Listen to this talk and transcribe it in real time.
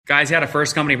Guys, he had a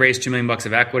first company raise $2 million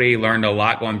of equity, learned a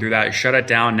lot going through that, shut it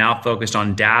down, now focused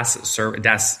on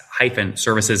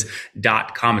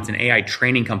DaaS-services.com. It's an AI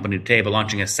training company today, but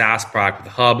launching a SaaS product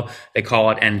with Hub, they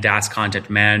call it, and DaaS Content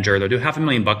Manager. They'll do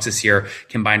 $500,000 this year,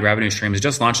 combined revenue streams.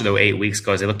 Just launched it though 8 weeks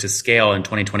ago as they look to scale in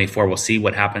 2024. We'll see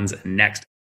what happens next.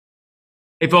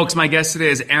 Hey folks, my guest today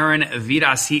is Aaron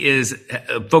Vidas. He is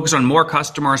focused on more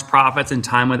customers, profits, and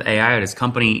time with AI at his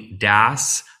company,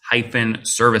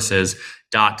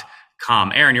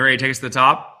 DaaS-services.com. Aaron, you ready to take us to the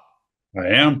top? I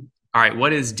am. All right. What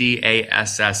does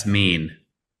DASS mean?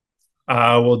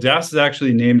 Well, DaaS is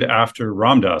actually named after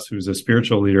Ram Dass, who's a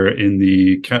spiritual leader in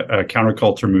the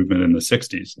counterculture movement in the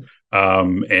 60s.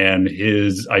 And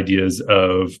his ideas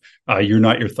of you're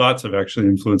not your thoughts have actually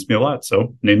influenced me a lot.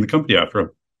 So named the company after him.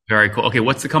 Very cool. Okay.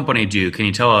 What's the company do? Can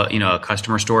you tell a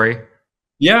customer story?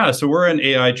 Yeah, so we're an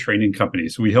AI training company.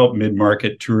 So we help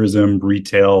mid-market tourism,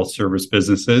 retail, service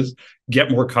businesses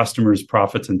get more customers,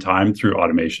 profits, and time through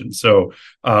automation. So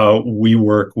we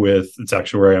work with, it's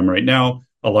actually where I am right now,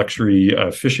 a luxury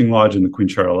fishing lodge in the Queen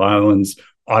Charlotte Islands,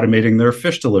 automating their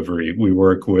fish delivery. We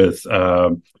work with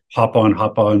hop on,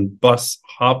 hop off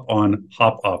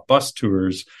bus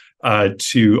tours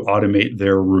to automate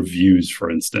their reviews, for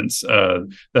instance.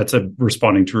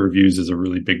 Responding to reviews is a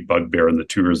really big bugbear in the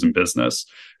tourism business.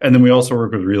 And then we also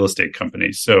work with real estate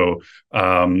companies. So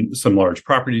some large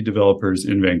property developers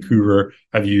in Vancouver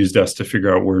have used us to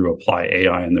figure out where to apply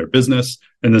AI in their business.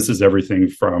 And this is everything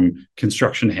from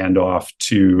construction handoff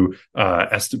to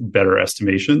better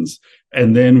estimations.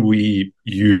 And then we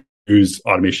use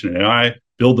automation and AI,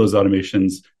 build those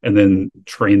automations, and then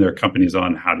train their companies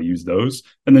on how to use those,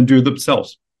 and then do it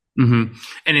themselves. Mm-hmm.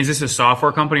 And is this a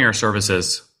software company or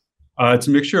services? It's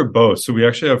a mixture of both. So we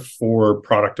actually have 4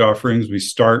 product offerings. We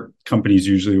start companies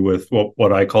usually with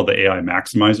what I call the AI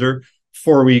Maximizer.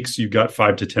 4 weeks, you've got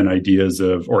 5 to 10 ideas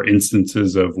or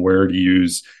instances of where to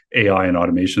use AI and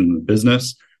automation in the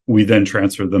business. We then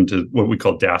transfer them to what we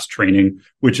call DaaS training,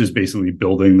 which is basically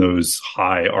building those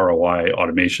high ROI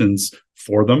automations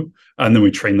for them. And then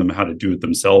we train them how to do it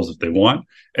themselves if they want.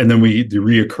 And then the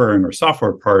reoccurring or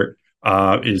software part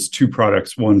is 2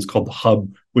 products. One is called the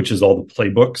Hub, which is all the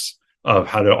playbooks of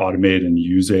how to automate and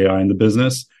use AI in the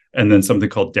business. And then something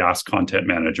called DaaS Content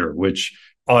Manager, which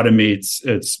automates,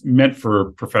 it's meant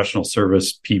for professional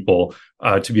service people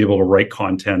to be able to write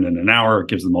content in an hour. It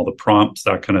gives them all the prompts,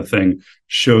 that kind of thing,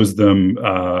 shows them,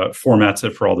 formats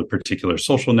it for all the particular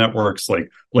social networks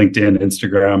like LinkedIn,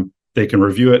 Instagram. They can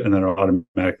review it and then it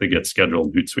automatically gets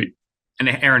scheduled in Hootsuite. And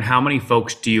Aaron, how many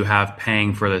folks do you have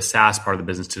paying for the SaaS part of the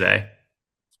business today?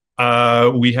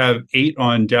 We have 8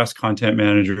 on DaaS Content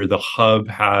Manager. The Hub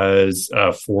has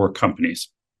 4 companies.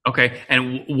 Okay.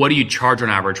 And what do you charge on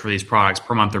average for these products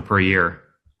per month or per year?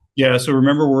 Yeah. So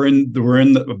remember, we're in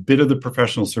a bit of the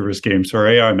professional service game. So our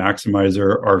AI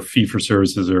Maximizer, our fee for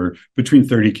services are between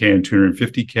 $30K and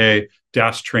 $250K.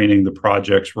 DaaS training, the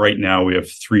projects right now, we have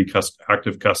 3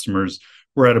 active customers.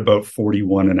 We're at about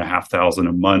 $41,500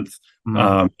 a month.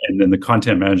 Mm-hmm. And then the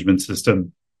content management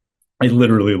system, I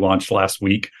literally launched last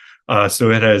week. So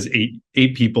it has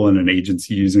eight people in an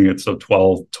agency using it. So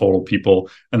 12 total people,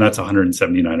 and that's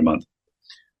 $179 a month.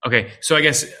 Okay. So I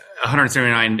guess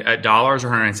 $179 or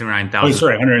 $179,000? Oh,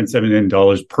 sorry,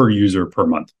 $179 per user per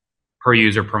month. Per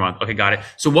user per month. Okay, got it.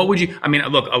 So what would you,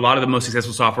 look, a lot of the most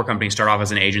successful software companies start off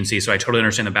as an agency. So I totally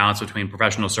understand the balance between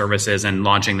professional services and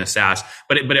launching the SaaS.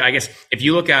 But I guess if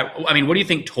you look at, what do you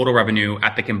think total revenue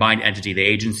at the combined entity, the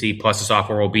agency plus the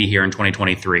software, will be here in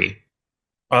 2023?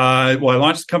 Well, I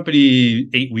launched the company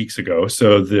 8 weeks ago.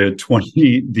 So the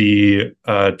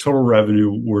total revenue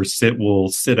will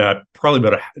sit at probably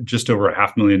about just over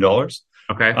 $500,000.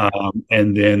 Okay.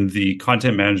 And then the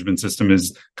content management system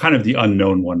is kind of the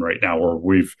unknown one right now, where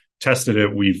we've tested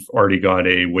it. We've already got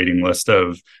a waiting list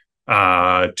of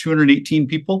 218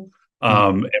 people.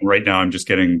 And right now I'm just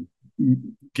getting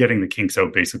the kinks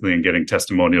out basically and getting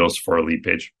testimonials for a lead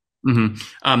page.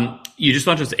 Mm-hmm. You just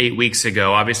launched this 8 weeks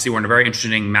ago. Obviously, we're in a very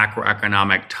interesting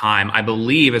macroeconomic time. I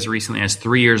believe as recently as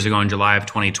 3 years ago in July of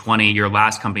 2020, your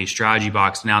last company, Strategy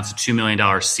Box, announced a $2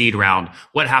 million seed round.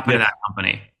 What happened to that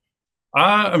company?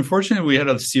 Unfortunately, we had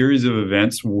a series of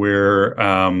events where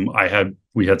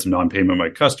we had some non-payment by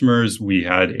customers. We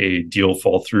had a deal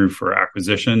fall through for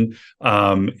acquisition,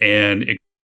 and it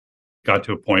got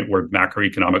to a point where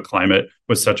macroeconomic climate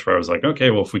was such where I was like,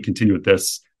 okay, well, if we continue at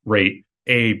this rate,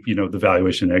 A, the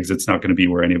valuation exit's not going to be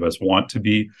where any of us want to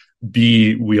be.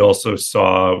 B, we also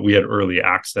saw we had early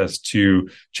access to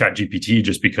ChatGPT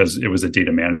just because it was a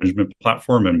data management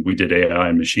platform and we did AI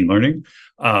and machine learning.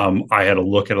 I had a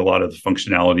look at a lot of the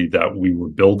functionality that we were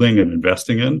building and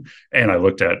investing in, and I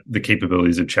looked at the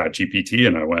capabilities of ChatGPT,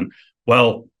 and I went,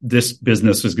 well, this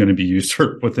business is going to be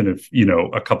usurped within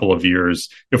a couple of years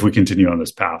if we continue on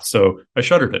this path. So I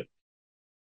shuttered it.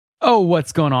 Oh,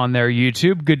 what's going on there,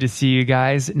 YouTube? Good to see you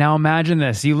guys. Now imagine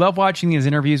this. You love watching these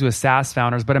interviews with SaaS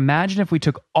founders, but imagine if we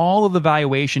took all of the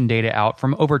valuation data out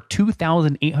from over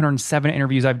 2,807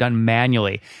 interviews I've done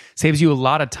manually. Saves you a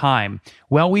lot of time.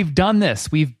 Well, we've done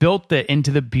this. We've built it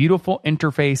into the beautiful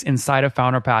interface inside of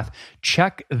FounderPath.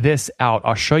 Check this out.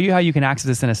 I'll show you how you can access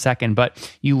this in a second, but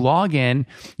you log in,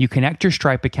 you connect your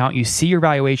Stripe account, you see your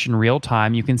valuation real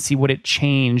time, you can see what it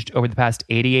changed over the past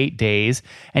 88 days,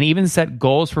 and even set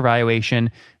goals for valuation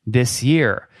this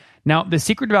year. Now, the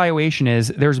secret to valuation is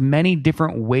there's many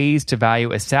different ways to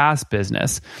value a SaaS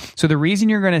business. So the reason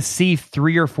you're going to see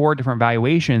 3 or 4 different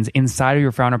valuations inside of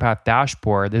your FounderPath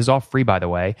dashboard, this is all free by the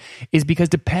way, is because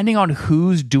depending on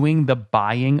who's doing the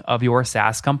buying of your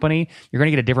SaaS company, you're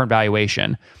going to get a different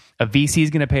valuation. A VC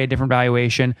is going to pay a different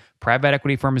valuation. Private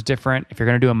equity firm is different. If you're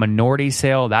going to do a minority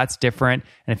sale, that's different.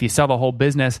 And if you sell the whole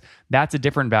business, that's a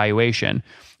different valuation.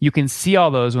 You can see all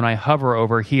those when I hover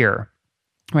over here.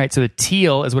 Right, so the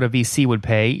teal is what a VC would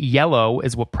pay, yellow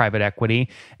is what private equity,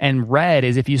 and red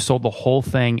is if you sold the whole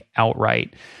thing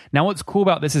outright. Now, what's cool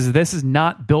about this is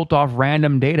not built off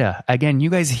random data. Again, you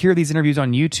guys hear these interviews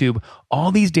on YouTube.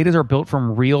 All these data are built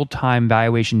from real-time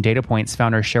valuation data points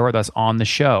founders share with us on the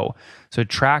show. So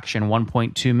traction,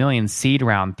 1.2 million, seed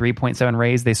round, 3.7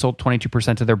 raise, they sold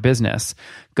 22% of their business.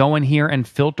 Go in here and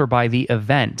filter by the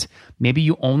event. Maybe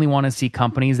you only want to see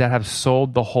companies that have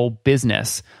sold the whole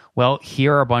business. Well,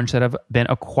 here are a bunch that have been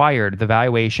acquired, the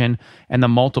valuation and the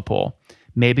multiple.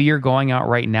 Maybe you're going out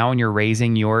right now and you're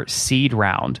raising your seed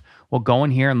round. Well, go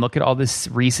in here and look at all this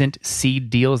recent seed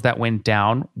deals that went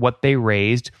down, what they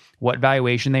raised, what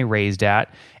valuation they raised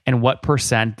at, and what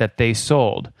percent that they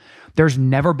sold. There's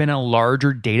never been a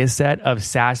larger data set of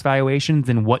SaaS valuations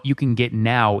than what you can get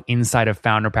now inside of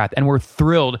FounderPath, and we're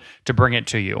thrilled to bring it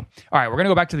to you. All right, we're going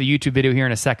to go back to the YouTube video here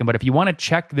in a second, but if you want to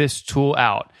check this tool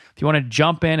out, if you want to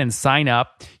jump in and sign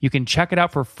up, you can check it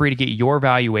out for free to get your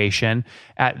valuation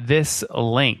at this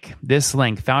link,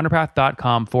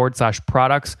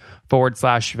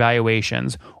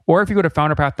 founderpath.com/products/valuations. Or if you go to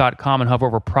founderpath.com and hover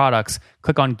over products,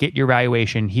 click on get your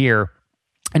valuation here,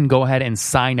 and go ahead and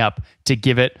sign up to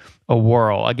give it a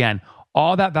whirl. Again,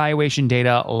 all that valuation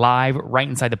data live right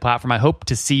inside the platform. I hope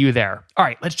to see you there. All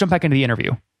right, let's jump back into the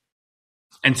interview.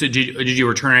 And so did you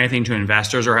return anything to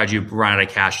investors, or had you run out of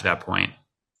cash at that point?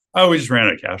 Oh, we just ran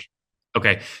out of cash.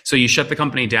 Okay, so you shut the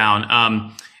company down.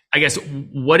 I guess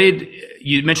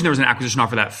you mentioned there was an acquisition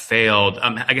offer that failed.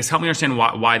 I guess help me understand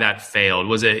why that failed.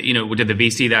 Was it, did the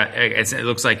VC that it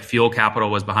looks like Fuel Capital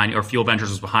was behind, or Fuel Ventures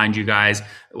was behind you guys?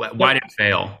 Why did it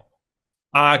fail?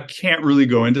 I can't really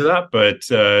go into that, but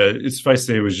it's suffice to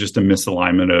say it was just a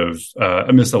misalignment of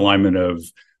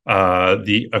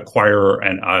the acquirer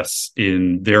and us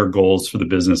in their goals for the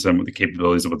business and with the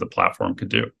capabilities of what the platform could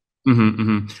do. Mm-hmm,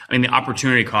 mm-hmm. I mean, the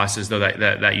opportunity cost is though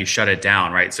that you shut it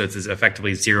down, right? So it's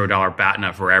effectively $0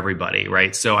 BATNA for everybody,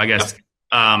 right? So I guess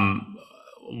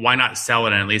why not sell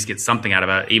it and at least get something out of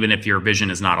it, even if your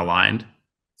vision is not aligned?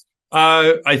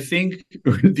 I think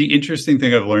the interesting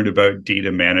thing I've learned about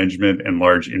data management and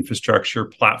large infrastructure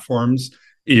platforms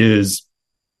is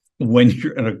when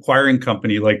you're an acquiring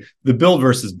company, like the build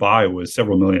versus buy was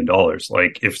several $1 million.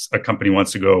 Like if a company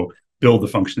wants to go build the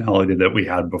functionality that we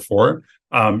had before,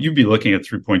 you'd be looking at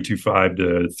 3.25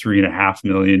 to 3.5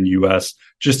 million US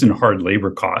just in hard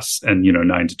labor costs and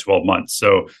 9 to 12 months.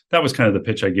 So that was kind of the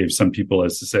pitch I gave some people,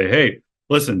 as to say, hey,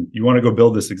 listen, you want to go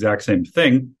build this exact same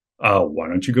thing? Why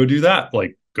don't you go do that?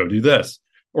 Like, go do this,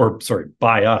 or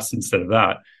buy us instead of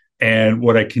that. And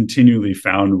what I continually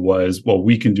found was, well,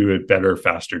 we can do it better,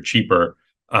 faster, cheaper.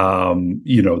 The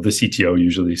CTO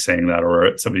usually saying that,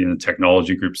 or somebody in the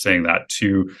technology group saying that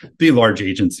to the large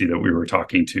agency that we were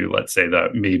talking to, let's say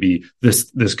that maybe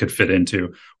this could fit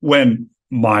into, when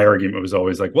my argument was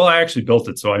always like, well, I actually built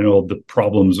it, so I know the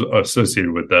problems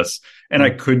associated with this, and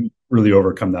I couldn't really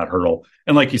overcome that hurdle.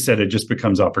 And like you said, it just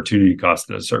becomes opportunity cost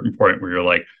at a certain point where you're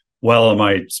like, well, am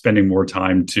I spending more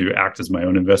time to act as my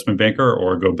own investment banker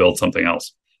or go build something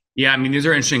else? Yeah, I mean, these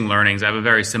are interesting learnings. I have a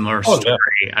very similar story.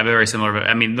 Yeah. I have a very similar,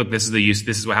 I mean, look, this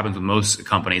is what happens with most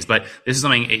companies, but this is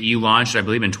something you launched, I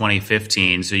believe, in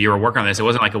 2015. So you were working on this. It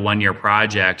wasn't like a 1-year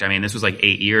project. I mean, this was like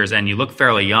 8 years, and you look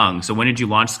fairly young. So when did you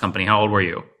launch this company? How old were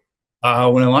you?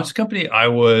 When I launched the company, I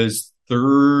was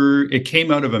third. It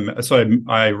came out of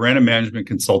I ran a management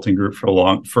consulting group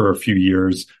for a few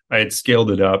years. I had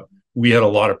scaled it up. We had a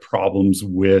lot of problems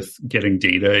with getting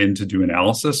data in to do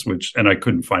analysis, and I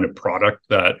couldn't find a product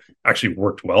that actually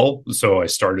worked well. So I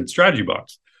started Strategy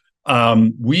Box.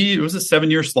 It was a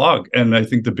 7-year slog. And I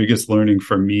think the biggest learning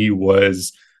for me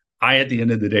was at the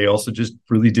end of the day, also just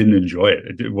really didn't enjoy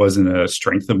it. It wasn't a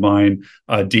strength of mine.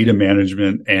 Data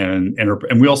management and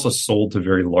we also sold to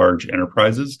very large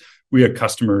enterprises. We had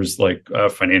customers like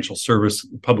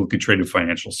publicly traded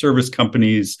financial service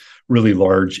companies, really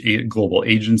large global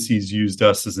agencies used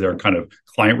us as their kind of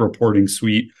client reporting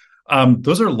suite.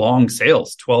 Those are long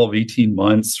sales, 12, 18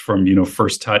 months from,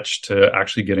 first touch to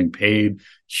actually getting paid,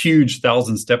 huge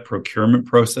 1,000-step procurement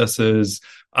processes.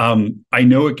 I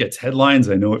know it gets headlines.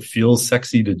 I know it feels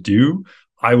sexy to do.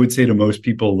 I would say to most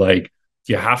people,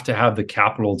 you have to have the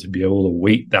capital to be able to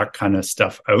wait that kind of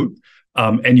stuff out.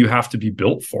 And you have to be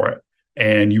built for it.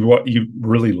 And you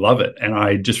really love it. And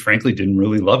I just frankly didn't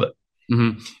really love it.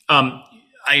 Mm-hmm.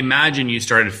 I imagine you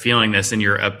started feeling this in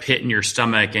a pit in your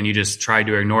stomach, and you just tried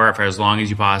to ignore it for as long as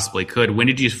you possibly could. When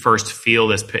did you first feel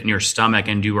this pit in your stomach,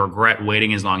 and do you regret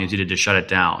waiting as long as you did to shut it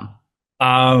down?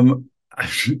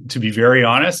 To be very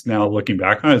honest, now looking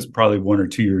back on it, it's probably 1 or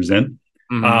 2 years in.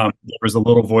 Mm-hmm. There was a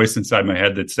little voice inside my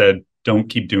head that said, don't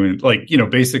keep doing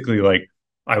basically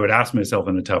I would ask myself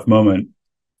in a tough moment,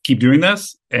 keep doing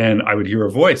this. And I would hear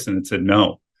a voice and it said,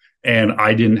 no. And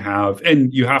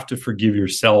and you have to forgive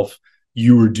yourself.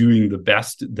 You were doing the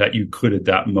best that you could at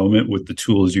that moment with the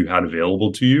tools you had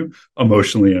available to you,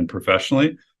 emotionally and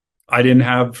professionally. I didn't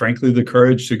have, frankly, the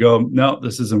courage to go, no,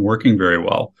 this isn't working very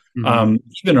well. Mm-hmm.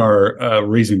 Even our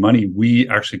raising money, we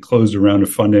actually closed a round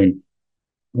of funding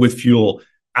with Fuel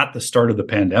at the start of the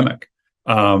pandemic.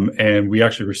 And we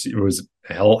actually received, it was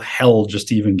hell just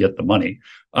to even get the money.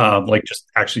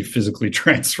 Just actually physically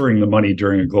transferring the money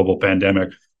during a global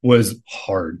pandemic was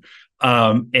hard.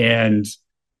 And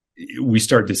we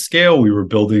started to scale. We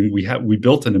built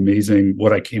an amazing,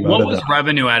 what was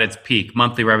revenue at its peak,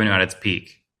 monthly revenue at its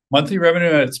peak? Monthly revenue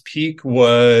at its peak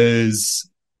was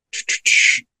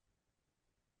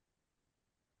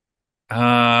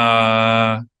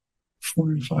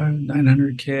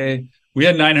 900K. We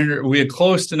had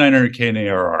close to 900K in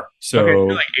ARR. So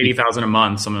like 80,000 a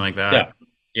month, something like that.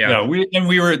 Yeah.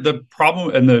 We were the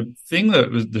problem, and the thing that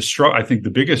was the struggle, I think the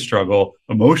biggest struggle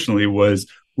emotionally was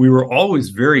we were always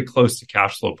very close to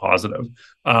cash flow positive.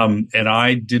 And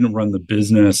I didn't run the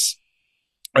business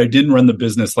like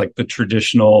the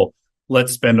traditional,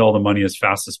 let's spend all the money as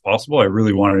fast as possible. I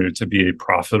really wanted it to be a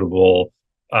profitable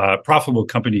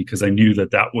company because I knew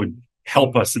that would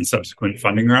help us in subsequent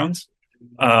funding rounds.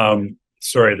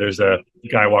 Sorry, there's a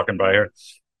guy walking by here.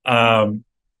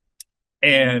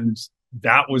 And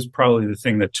that was probably the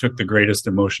thing that took the greatest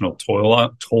emotional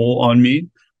toll on me,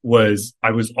 was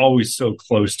I was always so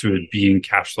close to it being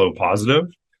cash flow positive.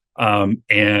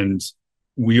 And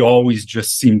we always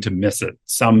just seemed to miss it.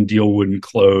 Some deal wouldn't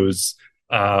close.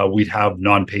 We'd have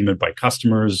non-payment by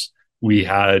customers. We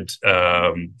had,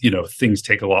 things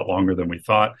take a lot longer than we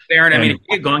thought. Aaron, if you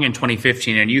get going in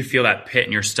 2015 and you feel that pit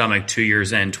in your stomach 2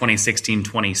 years in, 2016,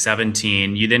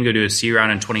 2017, you then go to a C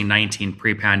round in 2019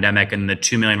 pre-pandemic and the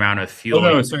 2 million round of Fuel.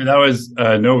 Oh, no, sorry. That was,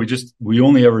 we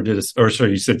only ever did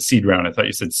you said seed round. I thought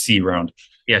you said C round.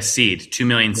 Yeah, seed, 2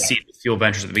 million seed with Fuel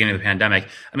Ventures at the beginning of the pandemic.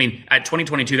 At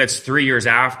 2022, that's 3 years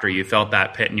after you felt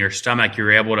that pit in your stomach. You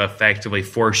were able to effectively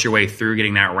force your way through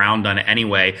getting that round done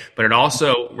anyway. But it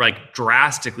also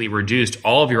drastically reduced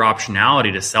all of your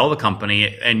optionality to sell the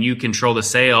company, and you control the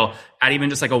sale at even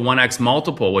just a 1x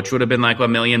multiple, which would have been $1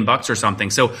 million or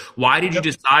something. So why did you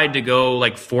decide to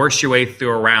go force your way through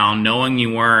a round, knowing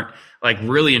you weren't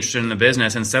really interested in the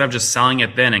business, instead of just selling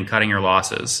it then and cutting your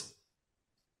losses?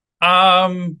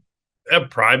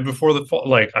 Pride before the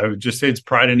fall. I would just say it's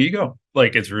pride and ego.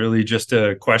 It's really just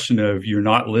a question of you're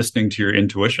not listening to your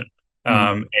intuition.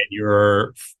 And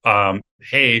you're,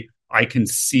 hey, I can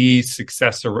see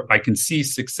success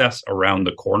around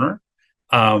the corner.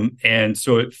 And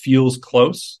so it feels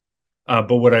close.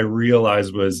 But what I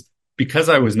realized was, because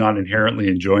I was not inherently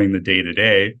enjoying the day to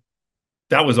day,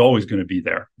 that was always going to be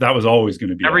there. That was always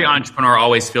going to be every entrepreneur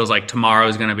always feels like tomorrow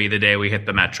is going to be the day we hit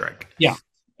the metric. Yeah.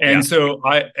 And so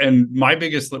my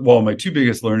two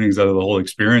biggest learnings out of the whole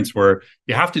experience were,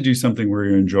 you have to do something where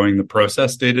you're enjoying the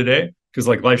process day to day, because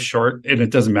life's short, and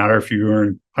it doesn't matter if you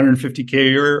earn 150K a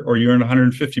year or you earn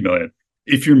 150 million.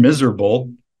 If you're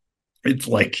miserable, it's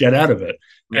get out of it.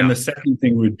 Yeah. And the second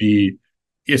thing would be,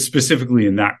 specifically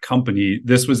in that company,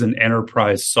 this was an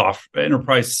enterprise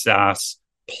SaaS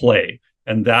play.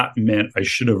 And that meant I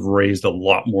should have raised a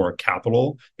lot more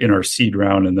capital in our seed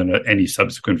round and then any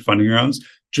subsequent funding rounds,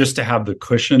 just to have the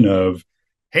cushion of,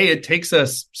 hey, it takes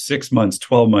us 6 months,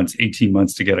 12 months, 18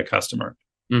 months to get a customer.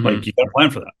 Like, you got to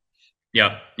plan for that.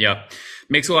 Yeah.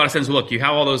 Makes a lot of sense. Look, you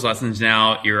have all those lessons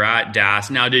now. You're at DAS.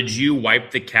 Now, did you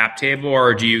wipe the cap table,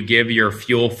 or do you give your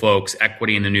fuel folks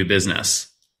equity in the new business?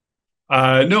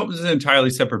 No, this is an entirely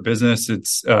separate business.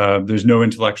 It's there's no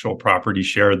intellectual property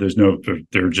share.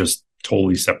 They're just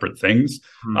totally separate things.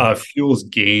 Fuel's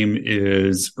game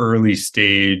is early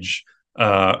stage,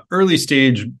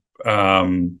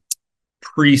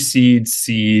 pre-seed,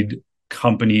 seed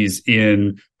companies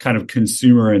in kind of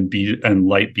consumer and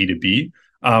light B2B.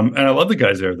 And I love the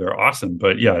guys there. They're awesome.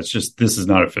 But yeah, it's just, this is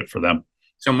not a fit for them.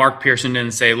 So Mark Pearson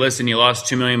didn't say, listen, you lost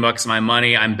 $2 million of my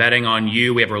money. I'm betting on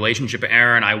you. We have a relationship,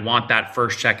 Aaron. I want that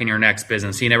first check in your next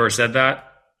business. He never said that?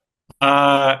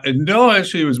 No,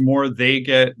 actually, it was more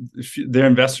their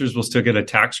investors will still get a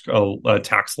tax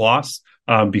loss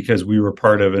because we were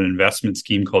part of an investment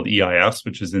scheme called EIS,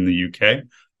 which is in the UK.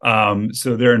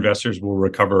 So their investors will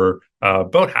recover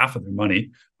about half of their money.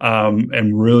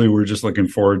 And really, we're just looking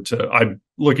forward to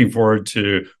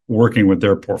working with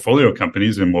their portfolio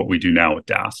companies and what we do now with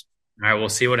DAS. All right, we'll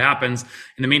see what happens.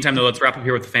 In the meantime, though, let's wrap up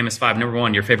here with the famous five. Number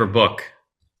one, your favorite book.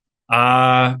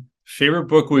 Favorite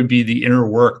book would be The Inner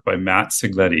Work by Matt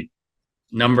Sigletti.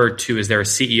 Number two, is there a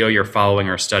CEO you're following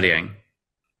or studying?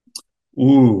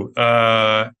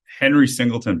 Henry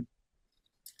Singleton.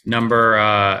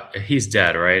 He's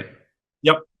dead, right?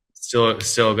 Yep.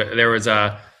 Still good. There was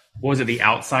what was it? The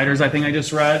Outsiders, I think I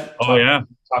just read. One of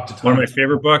my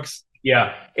favorite books.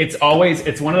 Yeah. It's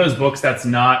one of those books that's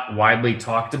not widely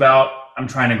talked about. I'm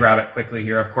trying to grab it quickly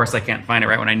here. Of course, I can't find it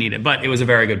right when I need it, but it was a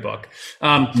very good book.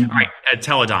 All right.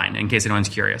 Teledyne, in case anyone's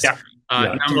curious. Yeah.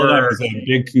 Teledyne was a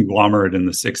big conglomerate in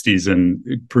the 60s and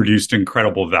it produced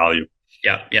incredible value.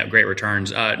 Yeah. Great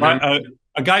returns. A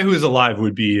guy who is alive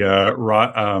would be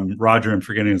Roger, I'm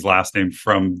forgetting his last name,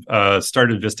 from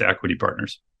started Vista Equity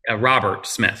Partners. Robert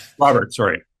Smith.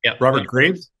 Sorry. Yeah. Robert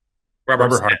Graves?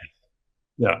 Robert Smith.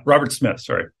 Yeah, Robert Smith,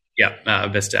 sorry. Yeah,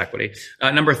 Vista Equity.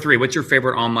 Number three, what's your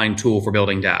favorite online tool for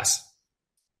building DAS?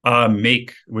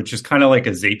 Make, which is kind of like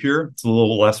a Zapier. It's a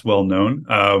little less well known,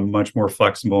 much more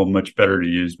flexible, much better to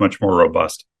use, much more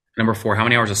robust. Number four, how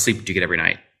many hours of sleep do you get every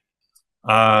night?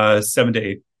 7 to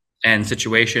 8. And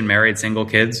situation, married, single,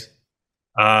 kids?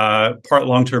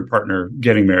 Long-term partner,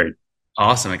 getting married.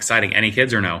 Awesome, exciting. Any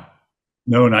kids or no?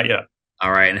 No, not yet.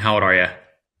 All right, and how old are you?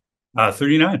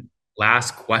 39.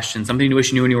 Last question, something you wish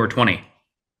you knew when you were 20?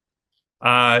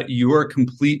 You are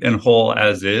complete and whole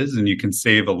as is, and you can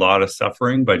save a lot of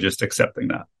suffering by just accepting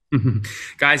that.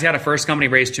 Guys, he had a first company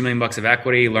raise $2 million of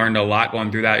equity, learned a lot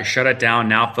going through that, shut it down,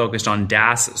 now focused on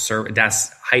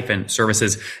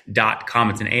DAS-services.com.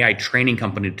 It's an AI training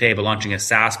company today, but launching a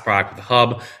SaaS product with a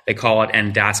hub, they call it,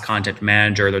 and DAS Content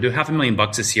Manager. They'll do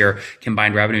 $500,000 this year,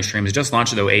 combined revenue streams. Just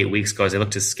launched it, though, 8 weeks ago as they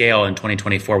look to scale in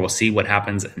 2024. We'll see what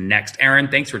happens next. Aaron,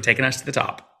 thanks for taking us to the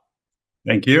top.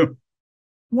 Thank you.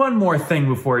 One more thing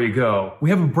before you go. We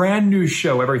have a brand new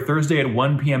show every Thursday at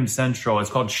 1 p.m. Central. It's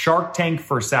called Shark Tank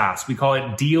for SaaS. We call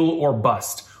it Deal or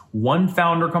Bust. One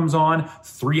founder comes on,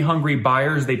 3 hungry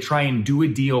buyers. They try and do a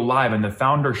deal live, and the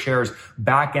founder shares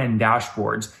back-end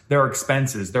dashboards, their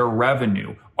expenses, their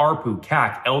revenue, ARPU,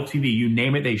 CAC, LTV, you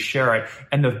name it, they share it.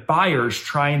 And the buyers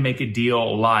try and make a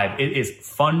deal live. It is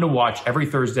fun to watch every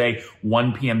Thursday,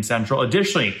 1 p.m. Central.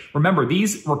 Additionally, remember,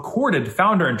 these recorded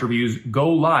founder interviews go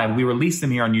live. We release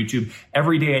them here on YouTube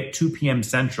every day at 2 p.m.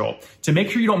 Central. To make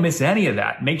sure you don't miss any of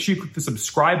that, make sure you click the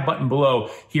subscribe button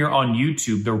below here on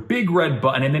YouTube, the big red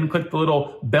button, and then click the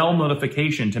little bell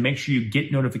notification to make sure you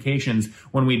get notifications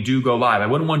when we do go live. I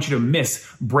wouldn't want you to miss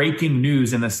breaking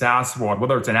news in the SaaS world,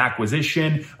 whether it's an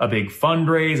acquisition, a big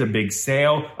fundraise, a big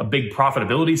sale, a big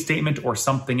profitability statement, or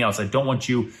something else. I don't want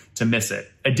you to miss it.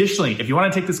 Additionally, if you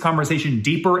want to take this conversation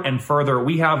deeper and further,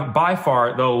 we have by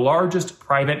far the largest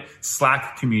private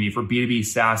Slack community for B2B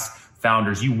SaaS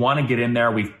founders. You want to get in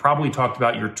there. We've probably talked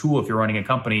about your tool if you're running a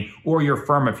company or your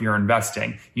firm if you're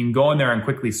investing. You can go in there and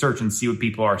quickly search and see what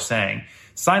people are saying.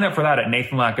 Sign up for that at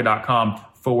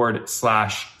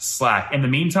nathanlatka.com/Slack. In the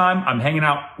meantime, I'm hanging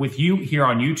out with you here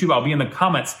on YouTube. I'll be in the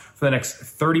comments for the next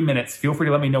 30 minutes. Feel free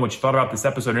to let me know what you thought about this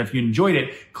episode. And if you enjoyed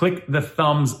it, click the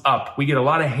thumbs up. We get a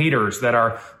lot of haters that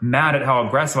are mad at how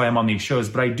aggressive I am on these shows,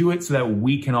 but I do it so that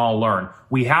we can all learn.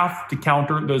 We have to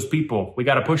counter those people. We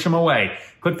got to push them away.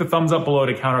 Click the thumbs up below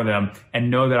to counter them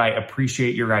and know that I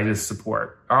appreciate your guys'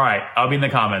 support. All right, I'll be in the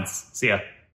comments. See ya.